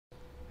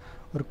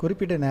ஒரு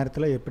குறிப்பிட்ட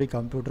நேரத்தில் எப்படி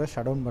கம்ப்யூட்டரை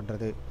ஷட் டவுன்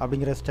பண்ணுறது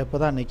அப்படிங்கிற ஸ்டெப்பை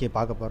தான் இன்றைக்கி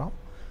பார்க்க போகிறோம்.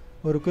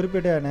 ஒரு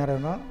குறிப்பிட்ட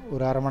நேரம்னா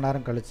ஒரு அரை மணி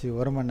நேரம் கழித்து,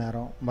 ஒரு மணி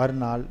நேரம்,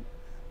 மறுநாள்,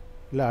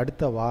 இல்லை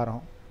அடுத்த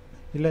வாரம்,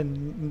 இல்லை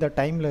இந்த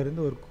டைமில்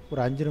இருந்து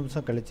ஒரு 5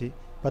 நிமிஷம் கழித்து,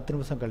 10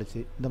 நிமிஷம் கழித்து,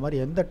 இந்த மாதிரி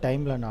எந்த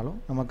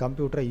டைம்லனாலும் நம்ம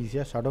கம்ப்யூட்டரை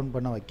ஈஸியாக ஷட் டவுன்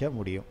பண்ண வைக்க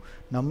முடியும்.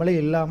 நம்மளே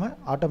இல்லாமல்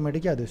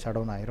ஆட்டோமேட்டிக்காக அது ஷட்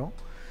டவுன் ஆயிரும்.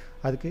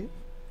 அதுக்கு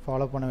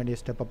ஃபாலோ பண்ண வேண்டிய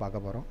ஸ்டெப்பை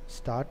பார்க்க போகிறோம்.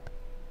 Start,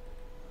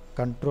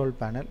 control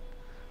panel,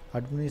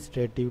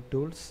 administrative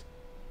tools,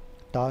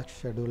 task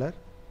scheduler,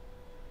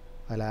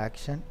 அதில்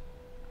ஆக்ஷன்,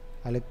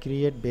 அதில்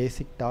கிரியேட்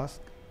பேசிக்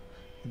டாஸ்க்.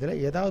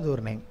 இதில் ஏதாவது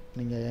ஒரு நேம்,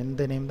 நீங்கள்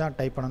எந்த நேம் தான்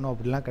டைப் பண்ணணும்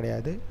அப்படிலாம்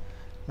கிடையாது.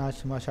 நான்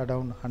சும்மா ஷட்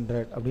டவுன்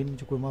 100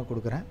 அப்படின்னு சும்மா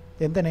கொடுக்குறேன்.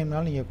 எந்த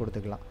நேம்னாலும் நீங்கள்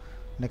கொடுத்துக்கலாம்.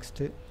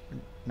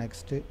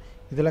 நெக்ஸ்ட்டு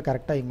இதில்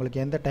கரெக்டாக உங்களுக்கு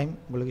எந்த டைம்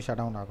உங்களுக்கு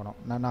ஷட் டவுன் ஆகணும்.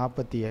 நான்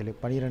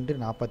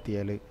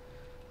 12/47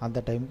 அந்த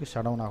டைமுக்கு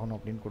ஷட் டவுன் ஆகணும்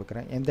அப்படின்னு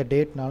கொடுக்குறேன். எந்த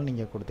டேட்னாலும்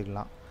நீங்கள்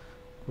கொடுத்துக்கலாம்.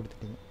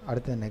 கொடுத்துட்டீங்க.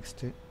 அடுத்து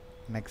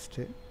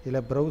நெக்ஸ்ட்டு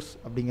இதில் ப்ரௌஸ்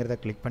அப்படிங்கிறத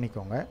கிளிக்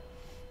பண்ணிக்கோங்க.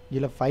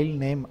 இதில் ஃபைல்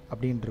நேம்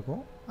அப்படின்னு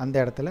இருக்கும். அந்த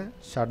இடத்துல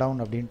ஷட்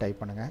டவுன் அப்படின்னு டைப்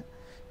பண்ணுங்கள்.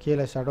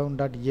 கீழே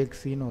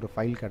shutdown.exe ஒரு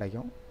ஃபைல்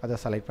கிடைக்கும். அதை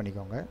செலக்ட்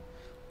பண்ணிக்கோங்க.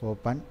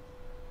 ஓப்பன்.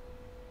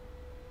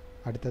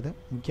 அடுத்தது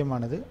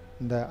முக்கியமானது,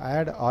 இந்த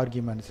ஆட்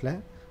ஆர்குமெண்ட்ஸில்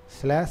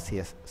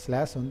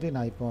 /s வந்து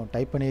நான் இப்போ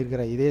டைப்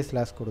பண்ணியிருக்கிற இதே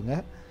ஸ்லாஷ் கொடுங்க.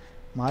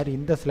 மாதிரி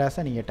இந்த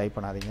ஸ்லாஷை நீங்கள் டைப்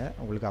பண்ணாதீங்க,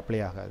 உங்களுக்கு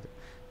அப்ளை ஆகாது.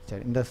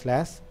 சரி, இந்த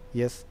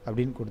 /s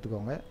அப்படின்னு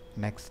கொடுத்துக்கோங்க.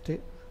 Next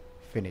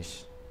finish.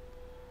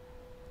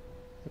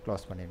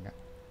 க்ளோஸ் பண்ணிடுங்க.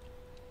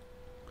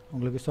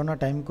 உங்களுக்கு சொன்ன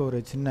டைமுக்கு ஒரு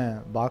சின்ன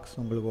பாக்ஸ்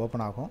உங்களுக்கு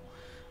ஓப்பன் ஆகும்.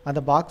 அந்த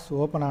பாக்ஸ்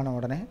ஓப்பன் ஆன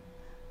உடனே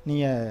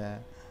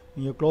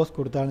நீங்கள் க்ளோஸ்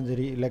கொடுத்தாலும்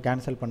சரி, இல்லை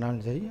கேன்சல்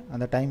பண்ணாலும் சரி,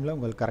 அந்த டைமில்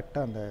உங்களுக்கு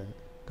கரெக்டாக அந்த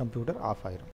கம்ப்யூட்டர் ஆஃப் ஆயிரும்.